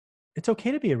bag, it's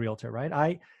okay to be a realtor,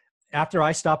 right? After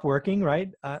I stopped working,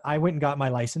 right, I went and got my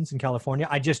license in California.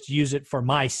 I just use it for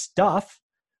my stuff,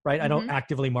 right? I don't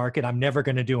actively market. I'm never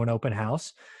going to do an open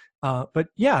house. But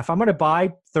yeah, if I'm going to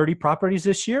buy 30 properties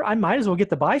this year, I might as well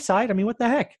get the buy side. I mean, what the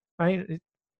heck, right?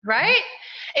 Right.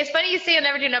 It's funny you say I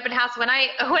never do an open house. When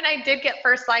I did get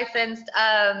first licensed,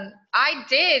 I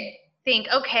did think,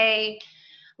 okay,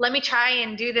 let me try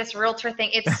and do this realtor thing.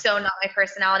 It's so not my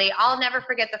personality. I'll never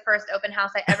forget the first open house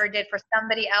I ever did for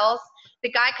somebody else.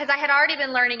 The guy, because I had already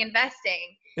been learning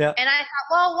investing. Yeah. And I thought,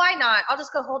 well, why not? I'll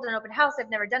just go hold an open house. I've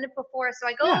never done it before. So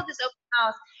I go to this open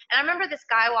house, and I remember this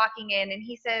guy walking in, and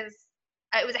he says,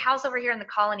 it was a house over here in the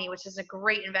Colony, which is a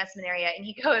great investment area. And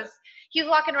he was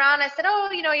walking around. I said, oh,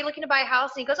 are you looking to buy a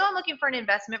house? And he goes, oh, I'm looking for an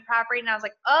investment property. And I was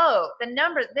like, oh,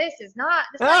 this is not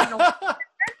even a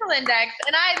rental index.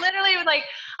 And I literally was like,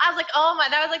 oh my,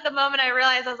 that was like the moment I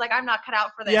realized I was like, I'm not cut out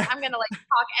for this. I'm going to like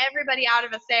talk everybody out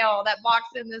of a sale that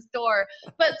walks in this door.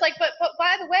 But it's like, but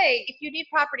by the way, if you need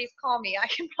properties, call me. I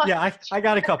can probably. Yeah, I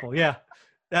got a couple. Yeah,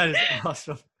 that is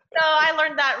awesome. So I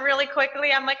learned that really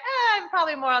quickly. I'm like, I'm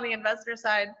probably more on the investor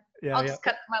side. I'll just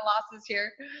cut my losses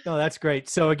here. No, that's great.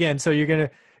 So again,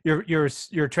 you're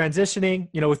transitioning,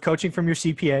 with coaching from your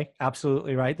CPA.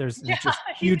 Absolutely right. There's just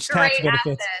huge tax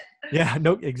benefits. Asset. Yeah,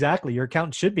 no, exactly. Your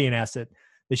accountant should be an asset.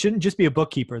 They shouldn't just be a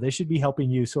bookkeeper. They should be helping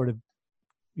you sort of,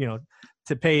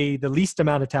 to pay the least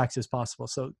amount of taxes possible.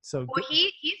 So well,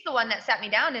 he's the one that sat me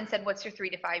down and said, what's your 3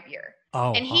 to 5 year?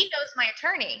 And he knows my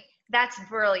attorney. That's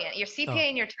brilliant. Your CPA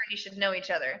and your attorney should know each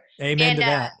other. Amen to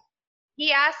that.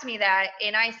 He asked me that,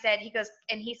 and I said, he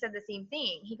said the same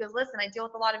thing. He goes, listen, I deal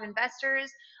with a lot of investors.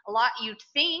 You'd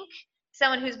think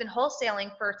someone who's been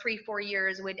wholesaling for 3-4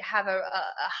 years would have a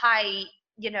high,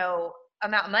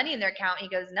 amount of money in their account. He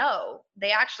goes, no,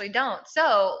 they actually don't.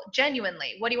 So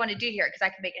genuinely, what do you want to do here? Because I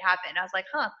can make it happen. I was like,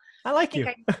 I like you.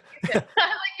 I was like,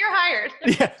 you're hired.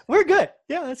 Yeah, we're good.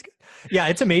 Yeah, that's good. Yeah,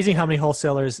 it's amazing how many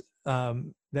wholesalers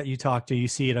that you talk to, you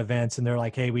see at events, and they're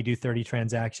like, hey, we do 30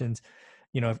 transactions.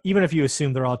 Even if you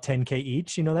assume they're all 10K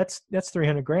each, that's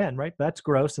 $300,000, right? That's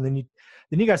gross. And then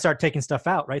you got to start taking stuff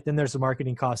out, right? Then there's the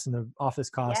marketing costs and the office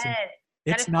costs. Yes,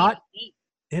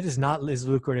 it is not as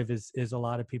lucrative as a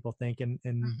lot of people think. And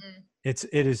it's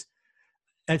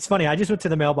funny. I just went to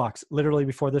the mailbox literally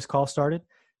before this call started.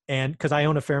 And cause I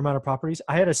own a fair amount of properties,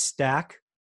 I had a stack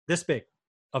this big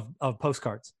of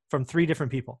postcards from 3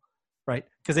 different people, right?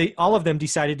 Cause all of them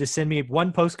decided to send me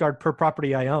 1 postcard per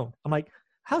property I own. I'm like,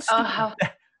 how stupid. How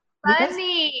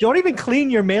funny. Don't even clean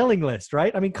your mailing list,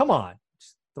 right? I mean, come on.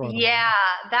 Yeah,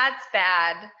 that's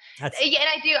bad. And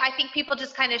I think people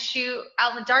just kind of shoot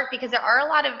out in the dark because there are a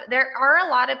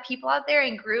lot of people out there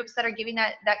in groups that are giving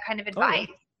that kind of advice.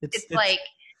 It's like,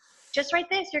 just write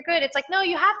this, you're good. It's like, no,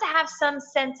 you have to have some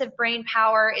sense of brain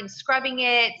power in scrubbing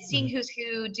it, seeing who's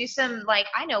who, do some, like,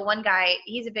 I know one guy,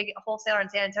 he's a big wholesaler in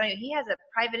San Antonio. He has a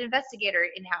private investigator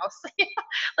in-house.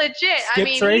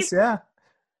 Legit.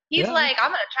 He's like,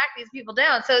 I'm going to track these people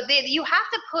down. So you have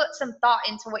to put some thought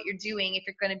into what you're doing if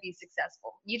you're going to be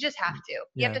successful. You just have to.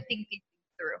 You have to think these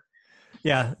things through.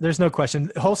 Yeah, there's no question.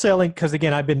 Wholesaling, because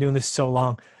again, I've been doing this so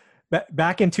long.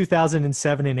 Back in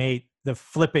 2007 and 8, the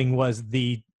flipping was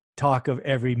the talk of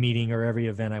every meeting or every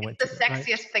event I went to. The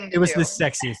sexiest thing to do. It was the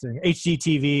sexiest thing.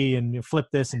 HGTV and you flip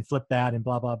this and flip that and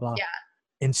blah, blah, blah. Yeah.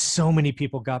 And so many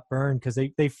people got burned because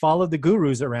they followed the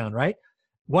gurus around, right?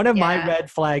 One of my red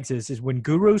flags is when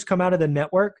gurus come out of the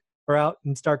network or out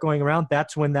and start going around,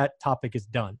 that's when that topic is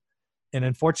done. And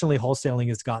unfortunately, wholesaling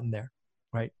has gotten there,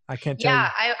 right? I can't tell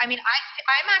you. I mean,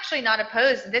 I'm actually not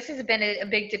opposed. This has been a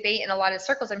big debate in a lot of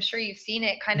circles. I'm sure you've seen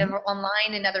it kind of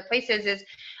online and other places. Is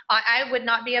I would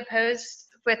not be opposed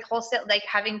with wholesale, like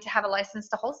having to have a license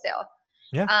to wholesale.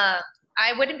 Yeah.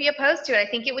 I wouldn't be opposed to it.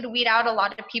 I think it would weed out a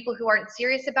lot of people who aren't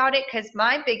serious about it, because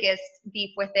my biggest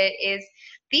beef with it is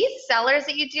these sellers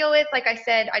that you deal with. Like I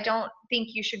said, I don't think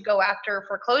you should go after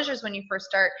foreclosures when you first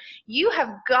start. You have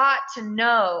got to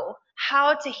know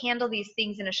how to handle these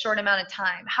things in a short amount of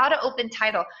time, how to open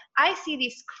title. I see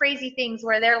these crazy things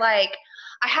where they're like,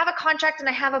 I have a contract and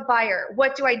I have a buyer.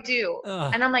 What do I do?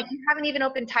 And I'm like, you haven't even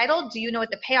opened title. Do you know what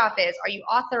the payoff is? Are you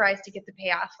authorized to get the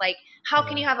payoff? Like, how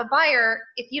can you have a buyer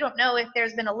if you don't know if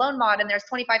there's been a loan mod and there's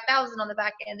 25,000 on the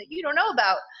back end that you don't know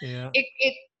about? Yeah.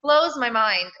 It blows my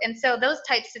mind. And so those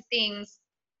types of things,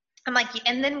 I'm like,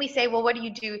 and then we say, well, what do you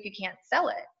do if you can't sell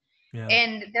it? Yeah.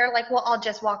 And they're like, well, I'll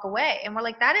just walk away. And we're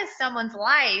like, that is someone's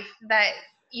life that,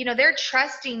 they're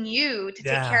trusting you to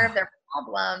take care of their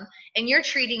problem. And you're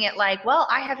treating it like, well,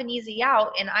 I have an easy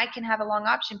out and I can have a long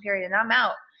option period and I'm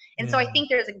out. And so I think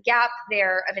there's a gap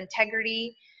there of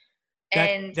integrity.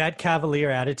 And that cavalier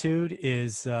attitude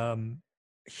is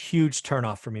huge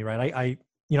turnoff for me, right?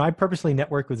 I purposely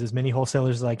network with as many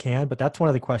wholesalers as I can, but that's one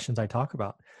of the questions I talk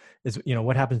about is,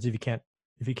 what happens if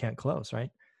you can't close,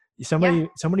 right? Somebody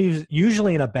who's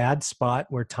usually in a bad spot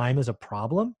where time is a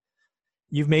problem,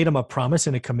 you've made them a promise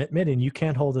and a commitment and you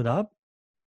can't hold it up.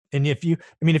 And if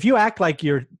you act like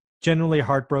you're genuinely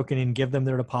heartbroken and give them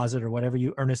their deposit or whatever,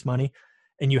 you earnest money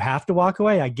and you have to walk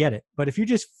away, I get it. But if you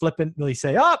just flippantly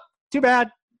say, oh, too bad,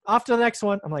 off to the next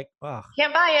one. I'm like, oh.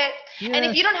 Can't buy it. Yeah. And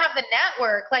if you don't have the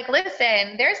network, like,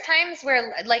 listen, there's times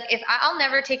where, like, if I'll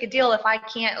never take a deal if I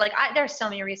can't, like, there's so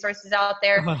many resources out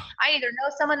there. I either know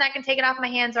someone that can take it off my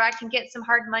hands, or I can get some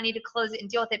hard money to close it and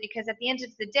deal with it. Because at the end of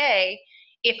the day,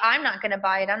 if I'm not going to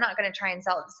buy it, I'm not going to try and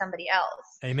sell it to somebody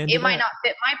else. Amen. It might not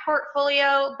fit my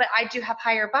portfolio, but I do have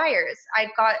higher buyers. I've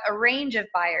got a range of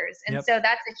buyers. And so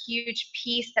that's a huge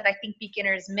piece that I think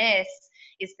beginners miss,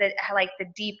 is that, like, the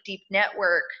deep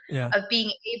network of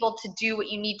being able to do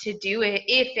what you need to do if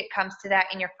it comes to that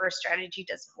and your first strategy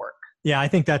doesn't work. Yeah, I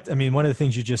think that, I mean, one of the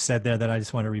things you just said there that I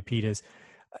just want to repeat is,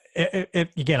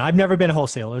 again, I've never been a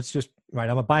wholesaler. It's just, right,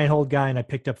 I'm a buy and hold guy, and I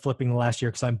picked up flipping the last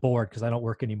year because I'm bored because I don't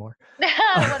work anymore.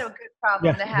 What a good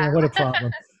problem to have. Yeah, what a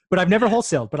problem. But I've never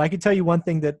wholesaled. But I can tell you one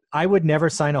thing, that I would never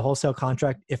sign a wholesale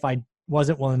contract if I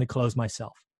wasn't willing to close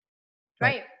myself.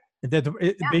 Right.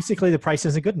 Basically, the price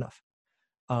isn't good enough.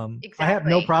 Exactly. I have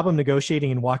no problem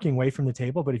negotiating and walking away from the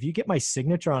table, but if you get my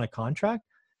signature on a contract,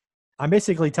 I'm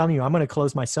basically telling you I'm going to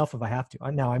close myself if I have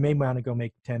to. Now, I may want to go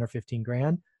make 10 or 15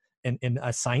 grand and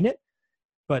assign it,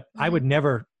 but I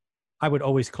would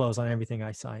always close on everything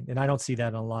I signed. And I don't see that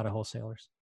in a lot of wholesalers.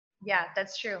 Yeah,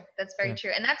 that's true. That's very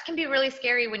true. And that can be really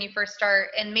scary when you first start,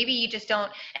 and maybe you just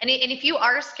don't. And if you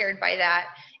are scared by that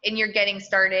and you're getting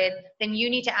started, then you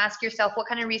need to ask yourself, what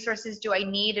kind of resources do I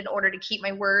need in order to keep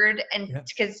my word? And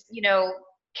because, you know,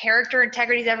 character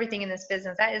integrity is everything in this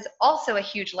business. That is also a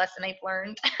huge lesson I've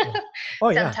learned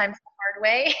sometimes the hard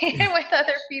way with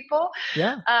other people.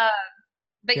 But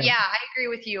I agree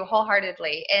with you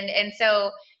wholeheartedly. And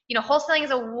so, you know, wholesaling is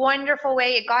a wonderful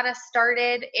way. It got us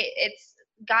started.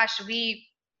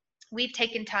 We've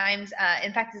taken times,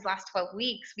 in fact, these last 12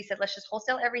 weeks, we said, let's just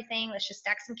wholesale everything. Let's just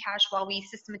stack some cash while we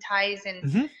systematize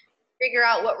and figure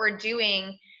out what we're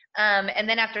doing. And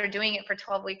then after doing it for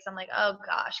 12 weeks, I'm like, oh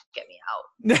gosh, get me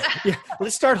out.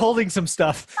 Let's start holding some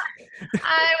stuff.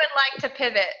 I would like to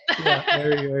pivot.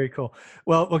 Very, very cool.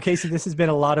 Well, Casey, this has been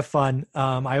a lot of fun.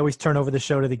 I always turn over the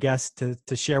show to the guests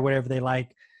to share whatever they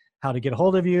like, how to get a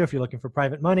hold of you. If you're looking for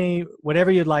private money,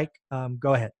 whatever you'd like,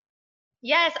 go ahead.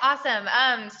 Yes. Awesome.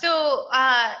 So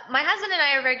my husband and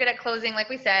I are very good at closing. Like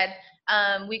we said,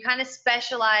 we kind of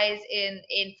specialize in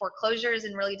foreclosures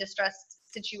and really distressed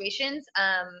situations.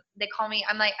 They call me,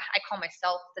 I call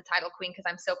myself the title queen because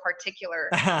I'm so particular.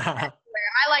 I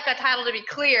like a title to be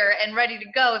clear and ready to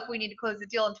go if we need to close the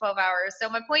deal in 12 hours. So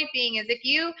my point being is, if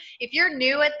you're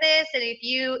new at this, and if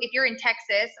you're in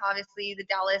Texas, obviously the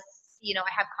Dallas, you know,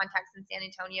 I have contacts in San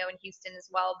Antonio and Houston as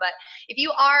well. But if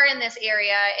you are in this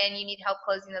area and you need help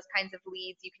closing those kinds of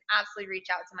leads, you can absolutely reach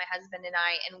out to my husband and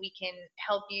I, and we can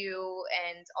help you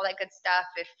and all that good stuff.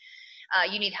 If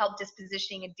you need help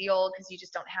dispositioning a deal because you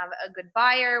just don't have a good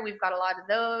buyer, we've got a lot of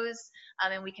those,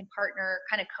 and we can partner,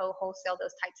 kind of co-wholesale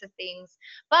those types of things.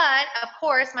 But of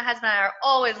course, my husband and I are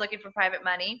always looking for private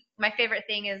money. My favorite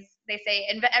thing is, they say,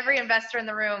 every investor in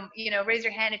the room, you know, raise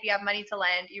your hand if you have money to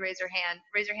lend. You raise your hand.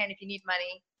 Raise your hand if you need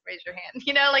money. Raise your hand.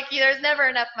 You know, like, there's never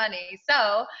enough money.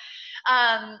 So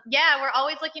we're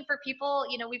always looking for people.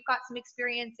 You know, we've got some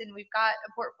experience and we've got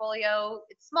a portfolio.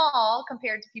 It's small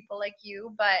compared to people like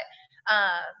you, but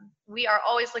we are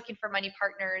always looking for money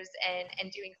partners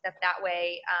and doing stuff that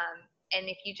way. And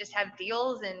if you just have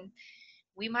deals, and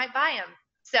we might buy them.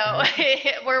 So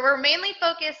we're mainly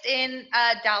focused in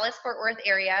Dallas, Fort Worth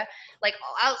area, like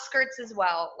outskirts as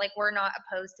well. Like, we're not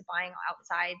opposed to buying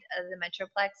outside of the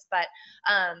Metroplex, but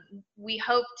we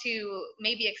hope to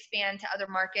maybe expand to other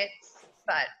markets,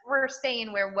 but we're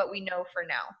staying what we know for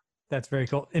now. That's very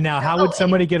cool. And now, how would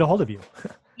somebody get a hold of you?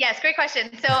 Yes, great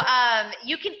question. So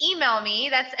you can email me.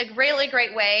 That's a really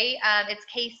great way. It's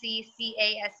Casey, Casey,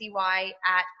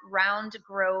 at Round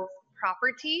Grove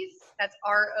Properties. That's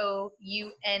ROUNDGROVE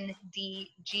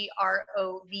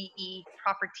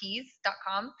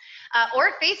properties.com.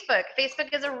 Or Facebook.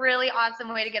 Facebook is a really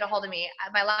awesome way to get a hold of me.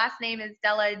 My last name is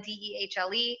Dehle,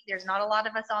 Dehle. There's not a lot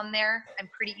of us on there. I'm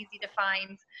pretty easy to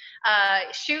find.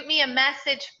 Shoot me a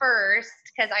message first,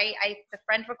 because the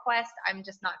friend request, I'm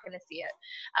just not going to see it.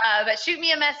 But shoot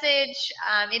me a message,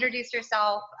 introduce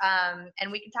yourself,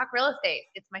 and we can talk real estate.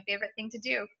 It's my favorite thing to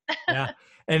do. Yeah.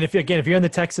 And if you're in the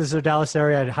Texas or Dallas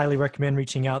area, I'd highly recommend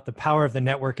reaching out. The power of the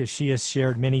network, as she has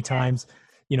shared many times,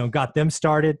 you know, got them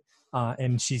started.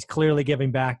 And she's clearly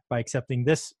giving back by accepting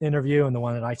this interview and the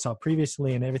one that I saw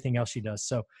previously and everything else she does.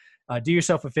 So do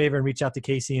yourself a favor and reach out to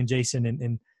Casey and Jason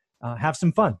and have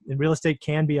some fun. And real estate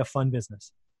can be a fun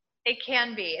business. It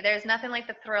can be. There's nothing like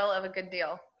the thrill of a good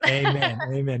deal. Amen.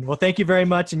 Amen. Well, thank you very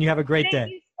much, and you have a great day.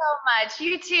 Thank you so much.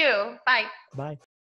 You too. Bye. Bye.